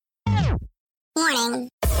Warning.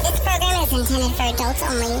 This program is intended for adults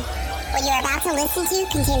only. What you're about to listen to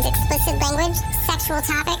contains explicit language, sexual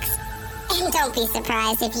topics, and don't be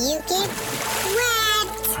surprised if you get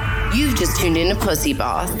wet. You've just tuned in to Pussy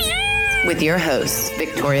Boss with your host,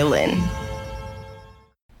 Victoria Lynn.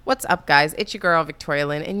 What's up, guys? It's your girl, Victoria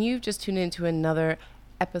Lynn, and you've just tuned into another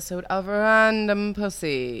episode of Random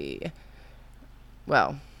Pussy.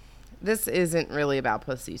 Well, this isn't really about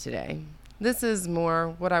pussy today. This is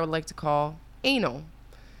more what I would like to call anal.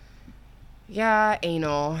 Yeah,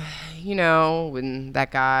 anal. You know, when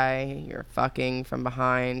that guy you're fucking from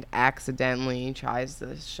behind accidentally tries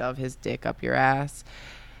to shove his dick up your ass.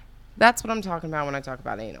 That's what I'm talking about when I talk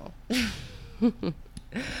about anal.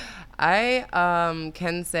 I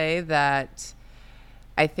can say that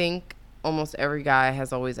I think almost every guy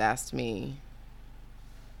has always asked me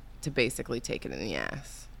to basically take it in the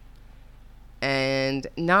ass. And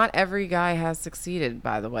not every guy has succeeded,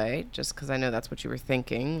 by the way, just because I know that's what you were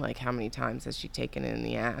thinking. Like, how many times has she taken it in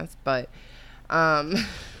the ass? But the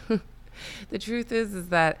truth is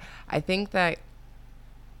that I think that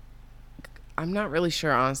I'm not really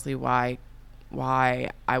sure, honestly, why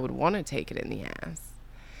I would want to take it in the ass.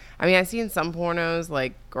 I mean, I see in some pornos,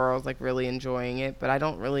 like, girls, like, really enjoying it, but I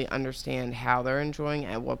don't really understand how they're enjoying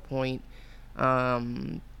it, at what point,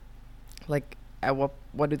 like, at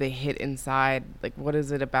what do they hit inside? Like, what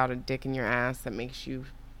is it about a dick in your ass that makes you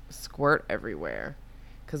squirt everywhere?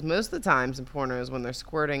 Because most of the times in pornos, when they're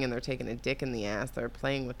squirting and they're taking a dick in the ass, they're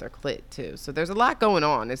playing with their clit, too. So there's a lot going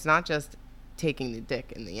on. It's not just taking the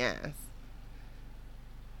dick in the ass.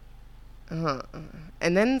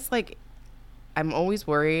 And then it's like, I'm always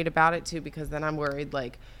worried about it too, because then I'm worried,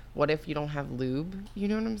 like, what if you don't have lube? You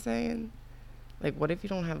know what I'm saying? Like, what if you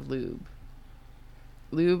don't have lube?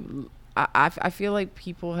 I feel like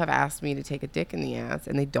people have asked me to take a dick in the ass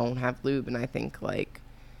and they don't have lube, and I think, like,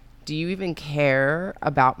 do you even care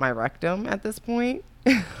about my rectum at this point?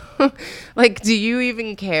 Like, do you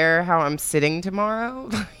even care how I'm sitting tomorrow?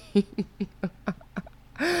 You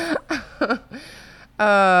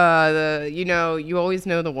know, you always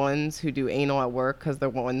know the ones who do anal at work because they're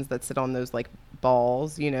ones that sit on those, like,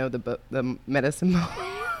 balls, you know, the medicine ball.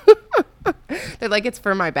 They're like, it's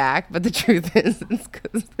for my back, but the truth is it's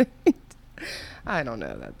because I don't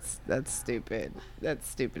know. That's stupid. That's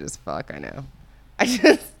stupid as fuck. I know.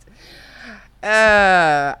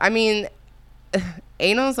 I mean,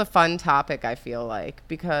 anal's a fun topic, I feel like,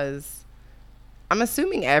 because I'm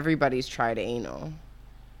assuming everybody's tried anal.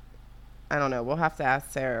 I don't know. We'll have to ask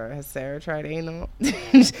Sarah. Has Sarah tried anal?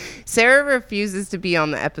 Sarah refuses to be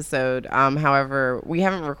on the episode. However, we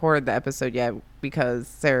haven't recorded the episode yet because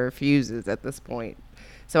Sarah refuses at this point.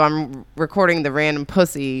 So I'm recording the Random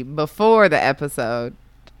Pussy before the episode.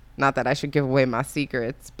 Not that I should give away my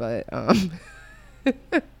secrets, but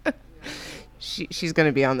she's going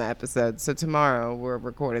to be on the episode. So tomorrow we're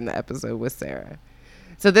recording the episode with Sarah.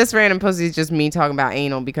 So this Random Pussy is just me talking about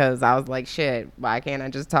anal because I was like, shit, why can't I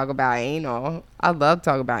just talk about anal? I love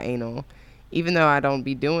talking about anal, even though I don't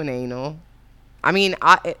be doing anal. I mean,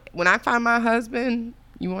 when I find my husband,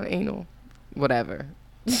 you want anal? Whatever.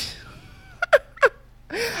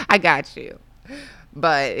 I got you.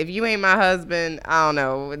 But if you ain't my husband, I don't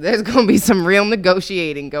know. There's going to be some real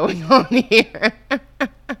negotiating going on here.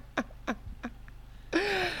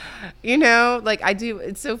 You know, like, I do.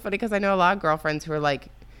 It's so funny because I know a lot of girlfriends who are like,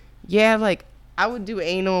 yeah, like, I would do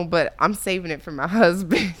anal, but I'm saving it for my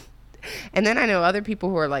husband. And then I know other people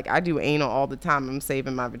who are like, I do anal all the time. I'm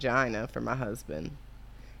saving my vagina for my husband.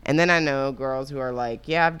 And then I know girls who are like,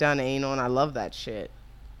 yeah, I've done anal and I love that shit.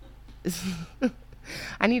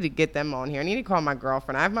 I need to get them on here. I need to call my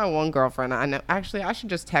girlfriend. I have my one girlfriend. I know. Actually, I should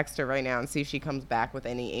just text her right now and see if she comes back with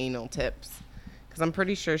any anal tips, because I'm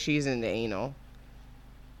pretty sure she's into anal.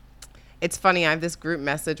 It's funny. I have this group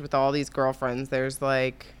message with all these girlfriends. There's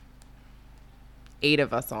like 8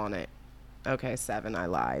 of us on it. Okay, 7. I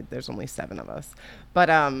lied. There's only 7 of us. But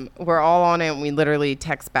we're all on it, and we literally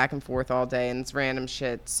text back and forth all day, and it's random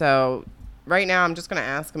shit. So right now I'm just going to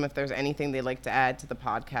ask them if there's anything they'd like to add to the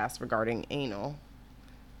podcast regarding anal.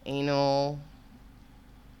 Anal.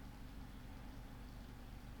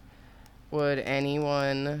 Would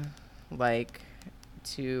anyone like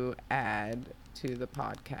to add to the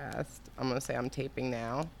podcast? I'm going to say I'm taping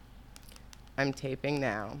now. I'm taping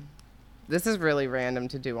now. This is really random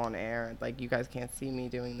to do on air. Like, you guys can't see me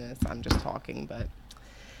doing this. I'm just talking, but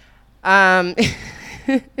I,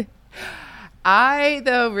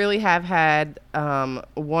 though, really have had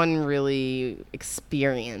one really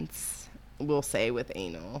experience, we'll say, with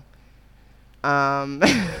anal.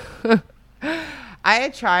 I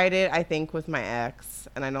had tried it, I think, with my ex,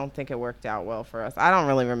 and I don't think it worked out well for us. I don't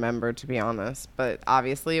really remember, to be honest, but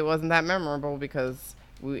obviously it wasn't that memorable because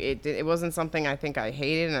it wasn't something I think I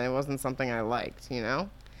hated, and it wasn't something I liked, you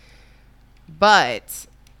know? But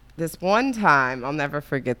this one time, I'll never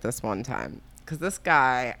forget this one time, because this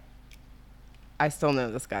guy, I still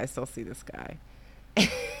know this guy, I still see this guy.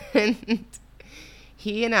 And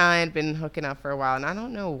he and I had been hooking up for a while, and I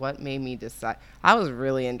don't know what made me decide. I was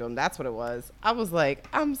really into him. That's what it was. I was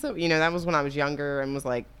like, that was when I was younger and was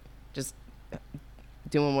like, just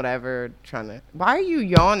doing whatever, trying to. Why are you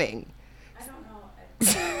yawning? I don't know.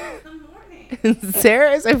 It's the morning.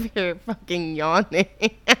 Sarah's over here fucking yawning.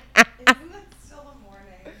 Isn't it still the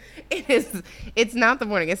morning? It is. It's not the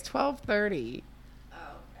morning. It's 12:30. Oh,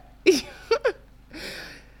 okay.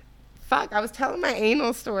 Fuck, I was telling my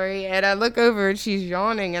anal story, and I look over and she's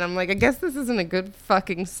yawning, and I'm like, I guess this isn't a good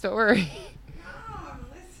fucking story. No, I'm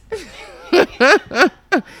listening.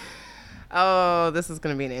 Oh, this is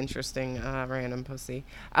going to be an interesting random pussy.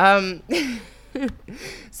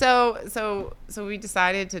 So we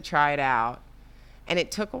decided to try it out, and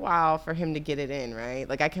it took a while for him to get it in, right?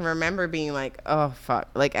 Like, I can remember being like, oh, fuck.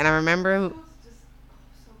 Like, and I remember It was just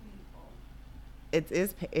so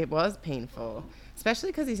painful. it was painful. Especially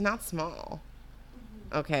because he's not small.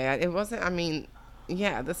 Okay, it wasn't, I mean,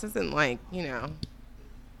 yeah, this isn't like, you know,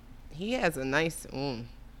 he has a nice,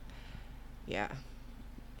 yeah,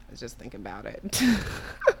 I was just thinking about it.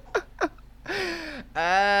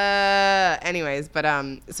 Anyways, but,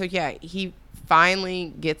 so yeah, he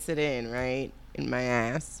finally gets it in, right, in my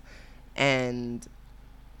ass, and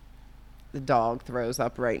the dog throws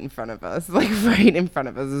up right in front of us, like right in front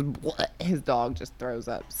of us, his dog just throws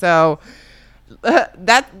up, so...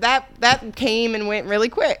 that came and went really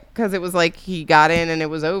quick because it was like he got in and it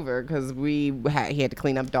was over because he had to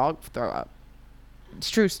clean up dog throw up. It's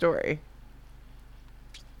a true story.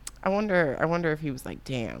 I wonder if he was like,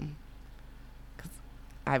 damn, because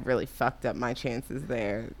I really fucked up my chances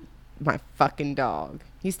there. My fucking dog.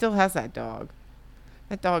 He still has that dog.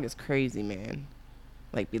 That dog is crazy, man.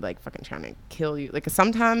 Like, be like fucking trying to kill you. Like,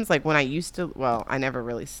 sometimes, like when I used to, well, I never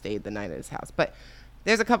really stayed the night at his house, but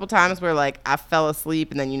there's a couple times where, like, I fell asleep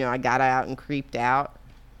and then, you know, I got out and creeped out.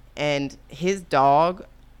 And his dog,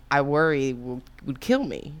 I worry, would kill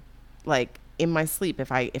me. Like, in my sleep,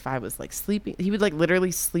 if I was, like, sleeping. He would, like, literally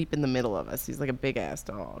sleep in the middle of us. He's, like, a big-ass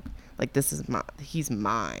dog. Like, he's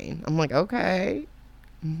mine. I'm like, okay.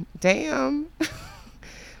 Damn.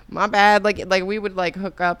 My bad. Like we would, like,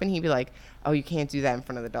 hook up and he'd be like, oh, you can't do that in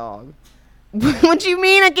front of the dog. What do you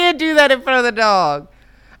mean I can't do that in front of the dog?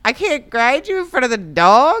 I can't guide you in front of the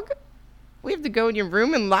dog? We have to go in your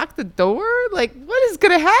room and lock the door? Like, what is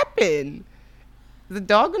going to happen? Is the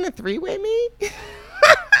dog going to three-way me?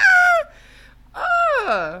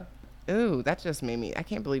 Ooh, that just made me... I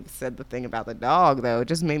can't believe it said the thing about the dog, though. It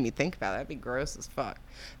just made me think about it. That'd be gross as fuck.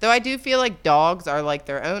 Though I do feel like dogs are like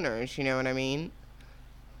their owners, you know what I mean?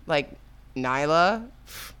 Like, Nyla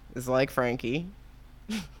is like Frankie.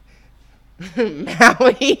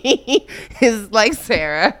 Maui is like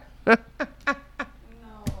Sarah. No.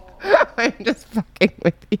 I'm just fucking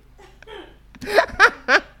with you.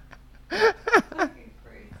 Fucking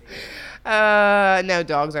crazy. No,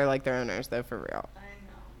 dogs are like their owners, though, for real. I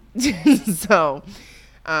know.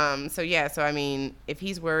 So yeah, so I mean, if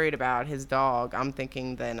he's worried about his dog, I'm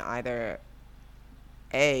thinking then either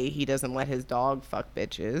A, he doesn't let his dog fuck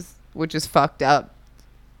bitches, which is fucked up.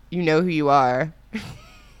 You know who you are.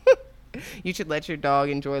 You should let your dog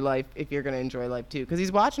enjoy life if you're going to enjoy life too. Because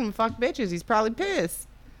he's watching him fuck bitches. He's probably pissed.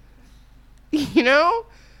 You know?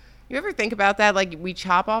 You ever think about that? Like, we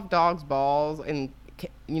chop off dogs' balls and,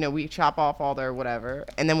 you know, we chop off all their whatever.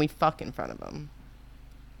 And then we fuck in front of them.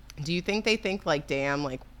 Do you think they think, like, damn,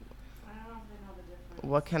 like, I don't know if they know the difference.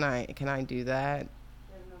 what can I do that?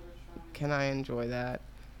 They've never tried. Can I enjoy that?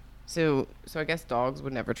 So I guess dogs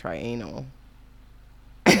would never try anal.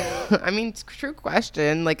 I mean, it's a true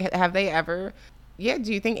question. Like, have they ever? Yeah.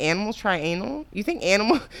 Do you think animals try anal? You think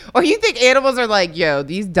animals are like, yo,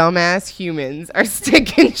 these dumbass humans are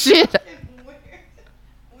sticking shit. Weird.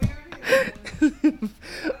 What are they doing?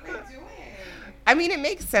 I mean, it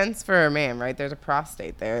makes sense for a man, right? There's a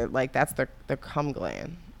prostate there. Like, that's their cum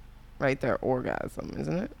gland, right? Their orgasm,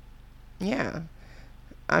 isn't it? Yeah.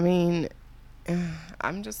 I mean,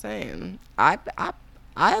 I'm just saying. I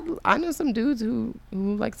know some dudes who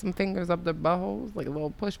like some fingers up their buttholes, like a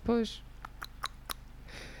little push.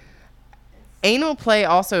 Anal play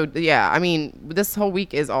also, yeah. I mean, this whole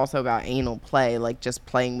week is also about anal play, like just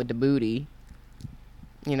playing with the booty.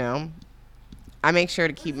 You know, I make sure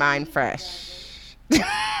to keep mine fresh.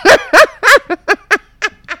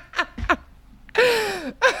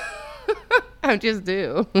 I just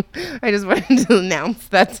do. I just wanted to announce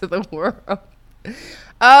that to the world.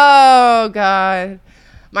 Oh, God.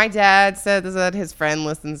 My dad said that his friend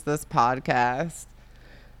listens to this podcast.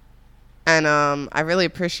 And I really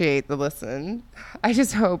appreciate the listen. I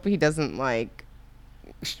just hope he doesn't,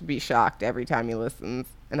 be shocked every time he listens.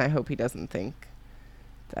 And I hope he doesn't think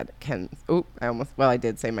that Ken... Oh, I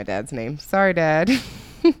did say my dad's name. Sorry, Dad.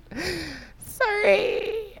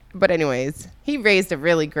 Sorry. But anyways, he raised a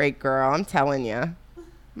really great girl. I'm telling you.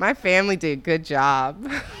 My family did a good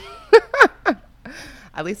job.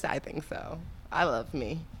 At least I think so. I love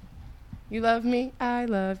me. You love me? I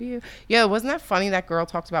love you. Yo, wasn't that funny? That girl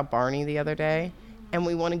talked about Barney the other day. And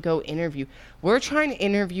we want to go interview. We're trying to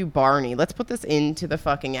interview Barney. Let's put this into the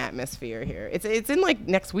fucking atmosphere here. It's in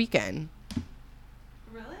next weekend.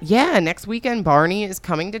 Really? Yeah, next weekend Barney is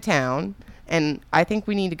coming to town. And I think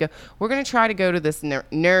we need to go. We're going to try to go to this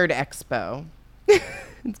Nerd Expo.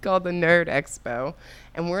 It's called the Nerd Expo.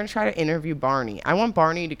 And we're going to try to interview Barney. I want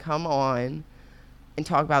Barney to come on and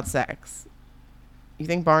talk about sex. You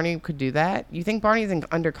think Barney could do that? You think Barney's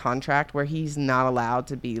under contract where he's not allowed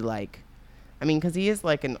to be because he is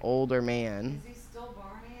an older man. Is he still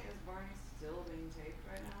Barney? Is Barney still being taped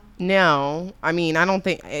right now? No. I don't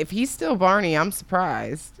think... If he's still Barney, I'm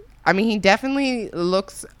surprised. He definitely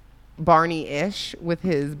looks Barney-ish with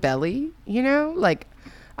his belly,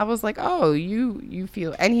 I was like, oh, you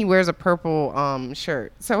feel... And he wears a purple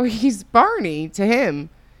shirt. So he's Barney to him.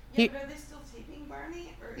 Yeah, but are they still taping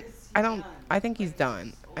Barney? Or is he done? I think he's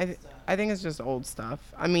done. Stuff? I think it's just old stuff.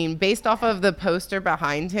 Based off of the poster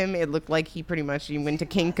behind him, it looked like he pretty much went to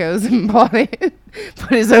Kinko's and bought it,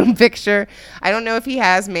 put his own picture. I don't know if he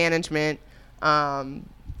has management.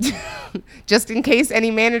 Just in case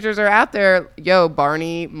any managers are out there,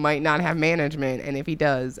 Barney might not have management. And if he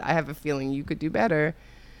does, I have a feeling you could do better.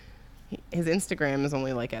 His Instagram is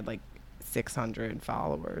only at 600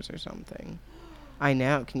 followers or something. I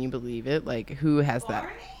know. Can you believe it? Who has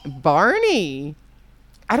that? Barney.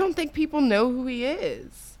 I don't think people know who he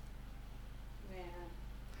is. Man.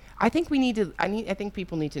 I think we need to. I think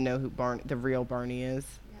people need to know who the real Barney is.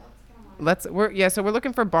 Yeah, let's get him on. So we're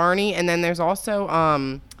looking for Barney, and then there's also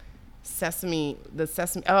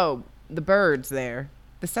the birds there.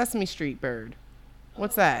 The Sesame Street bird.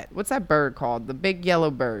 What's that? What's that bird called? The big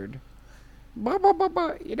yellow bird. You know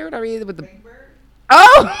what I mean? With the Big Bird?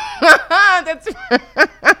 Oh, that's Big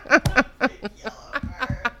yellow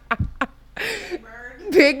bird. Big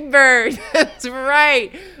Bird. Big Bird. That's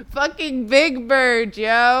right. Fucking Big Bird,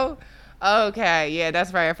 yo. Okay, yeah,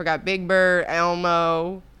 that's right. I forgot Big Bird,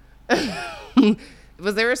 Elmo.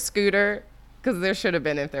 Was there a Scooter? Because there should have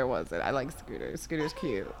been if there wasn't. I like Scooter. Scooter's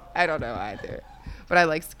cute. I don't know either, but I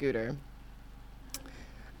like Scooter.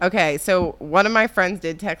 Okay, so one of my friends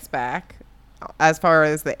did text back as far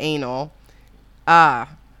as the anal.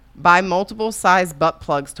 Buy multiple size butt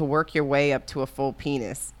plugs to work your way up to a full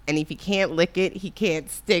penis. And if he can't lick it, he can't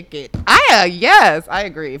stick it. Yes, I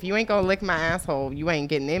agree. If you ain't gonna lick my asshole, you ain't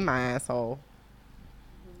getting in my asshole.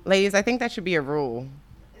 Ladies, I think that should be a rule.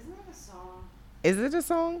 Isn't that a song? Is it a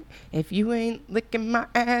song? If you ain't licking my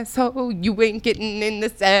asshole, you ain't getting in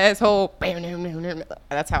this asshole.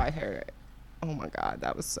 That's how I heard it. Oh my God,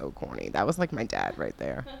 that was so corny. That was like my dad right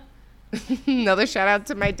there. Another shout out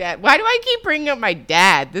to my dad. Why do I keep bringing up my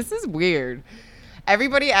dad? This is weird.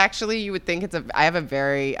 Everybody actually, you would think I have a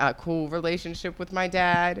very cool relationship with my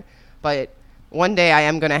dad, but one day I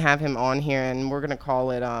am going to have him on here and we're going to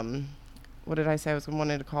call it, what did I say? I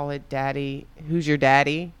wanted to call it Daddy. Who's your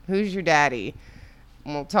daddy? Who's your daddy?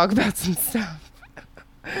 And we'll talk about some stuff.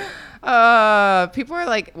 People are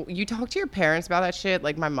like, you talk to your parents about that shit?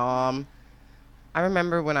 Like my mom. I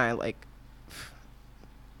remember when I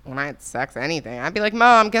had sex, anything, I'd be like,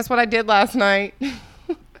 Mom, guess what I did last night?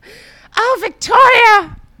 Oh,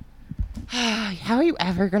 Victoria! How are you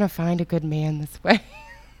ever going to find a good man this way?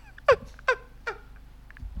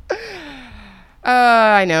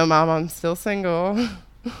 I know, Mom, I'm still single.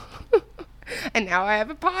 And now I have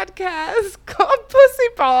a podcast called Pussy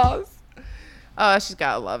Paws. She's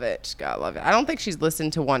got to love it. She's got to love it. I don't think she's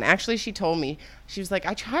listened to one. Actually, she told me, she was like,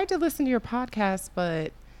 I tried to listen to your podcast,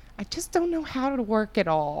 but I just don't know how to work it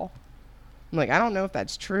all. I'm like, I don't know if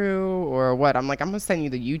that's true or what. I'm like, I'm going to send you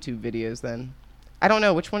the YouTube videos then. I don't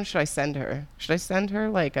know. Which one should I send her? Should I send her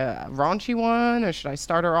like a raunchy one or should I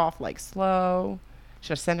start her off like slow?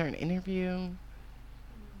 Should I send her an interview?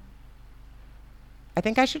 I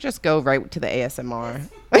think I should just go right to the ASMR.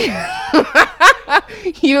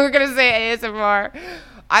 You were going to say ASMR.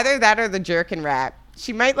 Either that or the jerkin rap.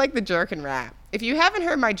 She might like the jerkin rap. If you haven't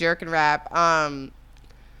heard my jerkin rap,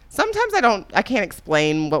 sometimes I can't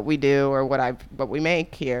explain what we do or what we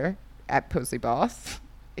make here. at Pussy Boss.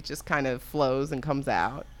 It just kind of flows and comes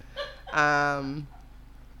out. And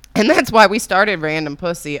that's why we started Random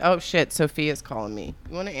Pussy. Oh, shit. Sophia's calling me.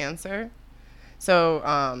 You want to answer?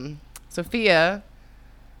 So, Sophia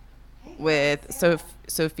with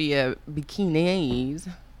Sophia Bikinis.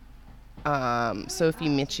 Sophie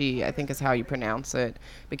Michi, I think is how you pronounce it.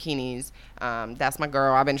 Bikinis. That's my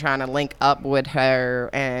girl. I've been trying to link up with her,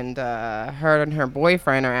 and her and her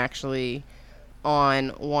boyfriend are actually on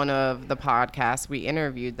one of the podcasts. We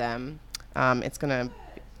interviewed them.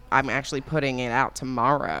 I'm actually putting it out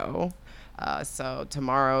tomorrow. So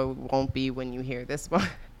tomorrow won't be when you hear this one.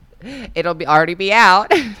 It'll already be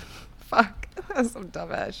out. Fuck, that's some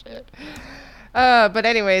dumbass shit. But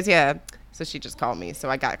anyways, yeah. So she just called me, so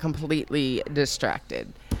I got completely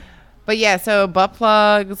distracted. But yeah, so butt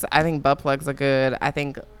plugs. I think butt plugs are good. I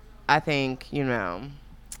think, you know,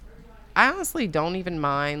 I honestly don't even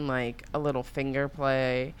mind like a little finger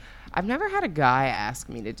play. I've never had a guy ask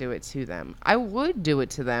me to do it to them. I would do it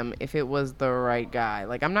to them if it was the right guy.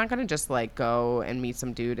 Like, I'm not going to just like go and meet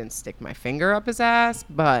some dude and stick my finger up his ass,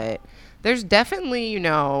 but there's definitely, you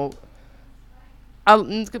know,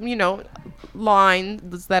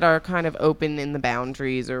 lines that are kind of open in the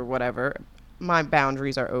boundaries or whatever. My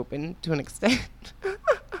boundaries are open to an extent.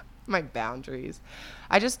 My boundaries.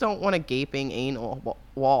 I just don't want a gaping anal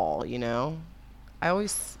wall, you know? I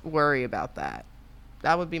always worry about that.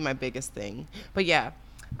 That would be my biggest thing. But yeah.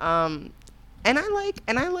 And I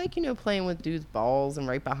like, you know, playing with dudes' balls and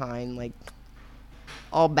right behind, like,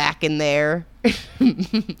 all back in there.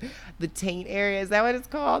 The taint area. Is that what it's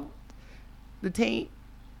called? The taint?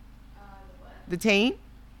 The taint?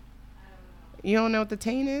 You don't know what the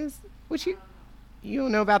taint is? You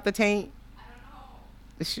don't know about the taint? I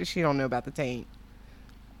don't know. She don't know about the taint.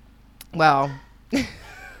 Well,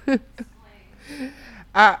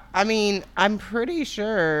 I mean, I'm pretty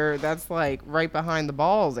sure that's like right behind the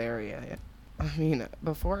balls area. I mean,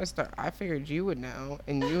 before I start, I figured you would know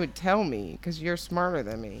and you would tell me because you're smarter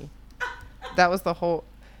than me. That was the whole.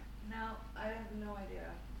 No, I have no idea.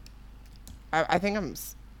 I think I'm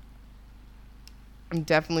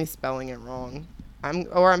definitely spelling it wrong.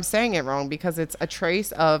 I'm saying it wrong because it's a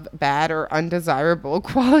trace of bad or undesirable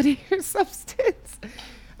quality or substance.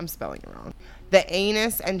 I'm spelling it wrong. The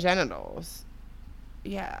anus and genitals.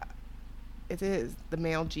 Yeah, it is the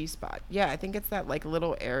male G-spot. Yeah, I think it's that like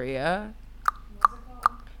little area. What's it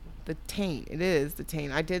called? The taint. It is the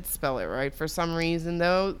taint. I did spell it right. For some reason,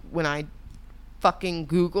 though, when I fucking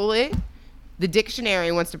Google it, the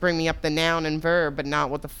dictionary wants to bring me up the noun and verb, but not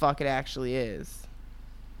what the fuck it actually is.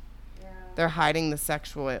 Yeah. They're hiding the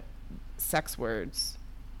sex words.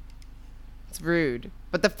 It's rude.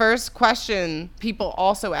 But the first question people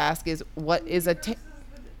also ask is, what is a taint?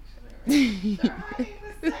 They're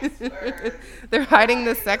hiding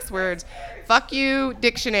the sex words. Fuck you,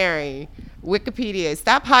 dictionary. Wikipedia.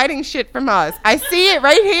 Stop hiding shit from us. I see it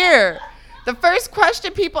right here. The first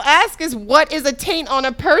question people ask is, what is a taint on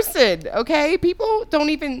a person? Okay? People don't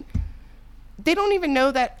even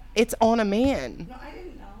know that it's on a man. No, I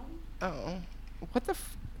didn't know. Oh. What the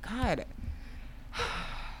God.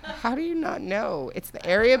 How do you not know? It's the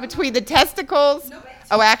area between the testicles. No,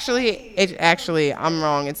 Oh, actually, I'm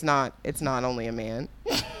wrong. It's not only a man.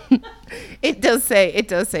 It does say a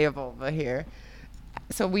vulva here.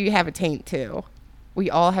 So we have a taint too. We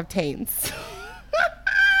all have taints.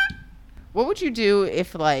 What would you do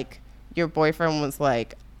if like your boyfriend was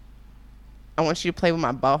like, I want you to play with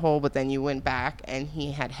my butthole, but then you went back and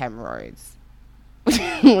he had hemorrhoids?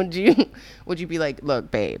 Would you be like,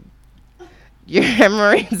 look, babe, your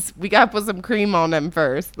hemorrhoids, we gotta put some cream on them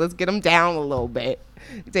first. Let's get them down a little bit.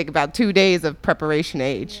 It take about 2 days of preparation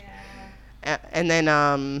age. Yeah. And then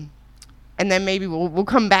maybe we'll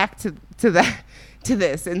come back to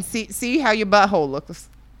this and see how your butthole looks.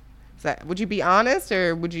 Would you be honest,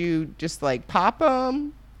 or would you just like pop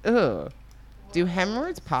them? Ugh. Do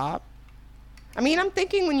hemorrhoids pop? I mean, I'm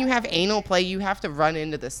thinking when you have anal play, you have to run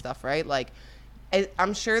into this stuff, right? Like,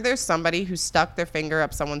 I'm sure there's somebody who stuck their finger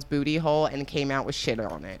up someone's booty hole and came out with shit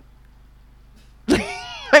on it.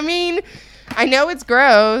 I mean, I know it's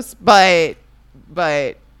gross, but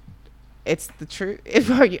it's the truth.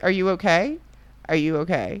 Are you okay? Are you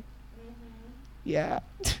okay? Mm-hmm.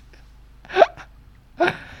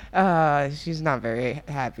 Yeah. She's not very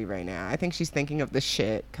happy right now. I think she's thinking of the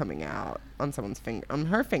shit coming out on someone's finger, on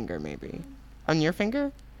her finger maybe. On your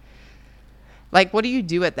finger? Like, what do you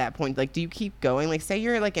do at that point? Like, do you keep going? Like, say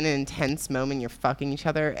you're like in an intense moment, you're fucking each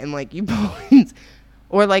other, and like you both,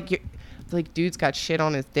 or like you're like, dude's got shit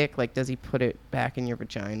on his dick. Like, does he put it back in your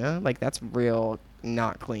vagina? Like, that's real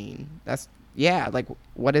not clean. Like,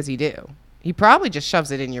 what does he do? He probably just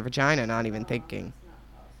shoves it in your vagina, not even thinking.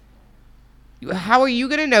 How are you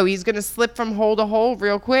going to know? He's going to slip from hole to hole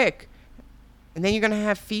real quick. And then you're going to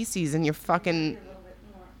have feces in your fucking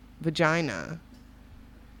vagina.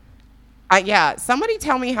 Yeah, somebody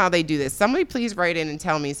tell me how they do this. Somebody please write in and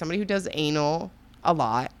tell me. Somebody who does anal a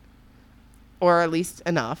lot, or at least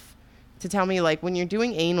enough, to tell me, like, when you're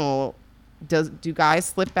doing anal, do guys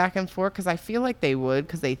slip back and forth? Because I feel like they would,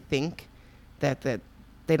 because they think that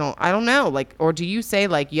they don't. I don't know. Like, or do you say,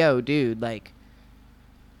 like, yo, dude, like,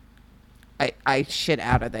 I shit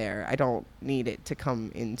out of there. I don't need it to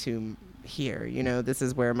come into here. You know, this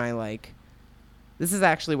is where my, like, this is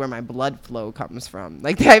actually where my blood flow comes from.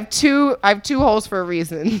 Like, I have two holes for a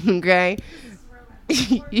reason. Okay.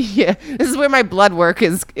 Yeah, this is where my blood work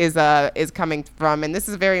is coming from, and this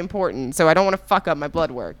is very important. So I don't want to fuck up my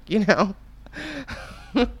blood work. You know.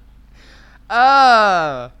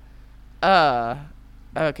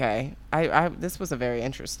 Okay. This was a very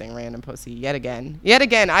interesting random pussy yet again. Yet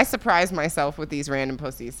again, I surprise myself with these random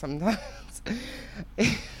pussies sometimes.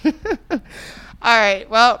 All right.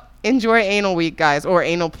 Well, enjoy anal week, guys, or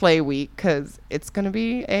anal play week, because it's gonna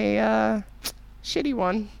be a shitty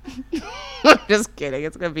one. I'm just kidding.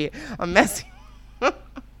 It's gonna be a messy.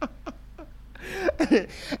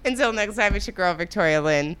 Until next time, it's your girl Victoria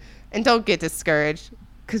Lynn, and don't get discouraged,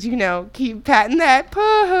 because, you know, keep patting that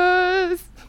puss.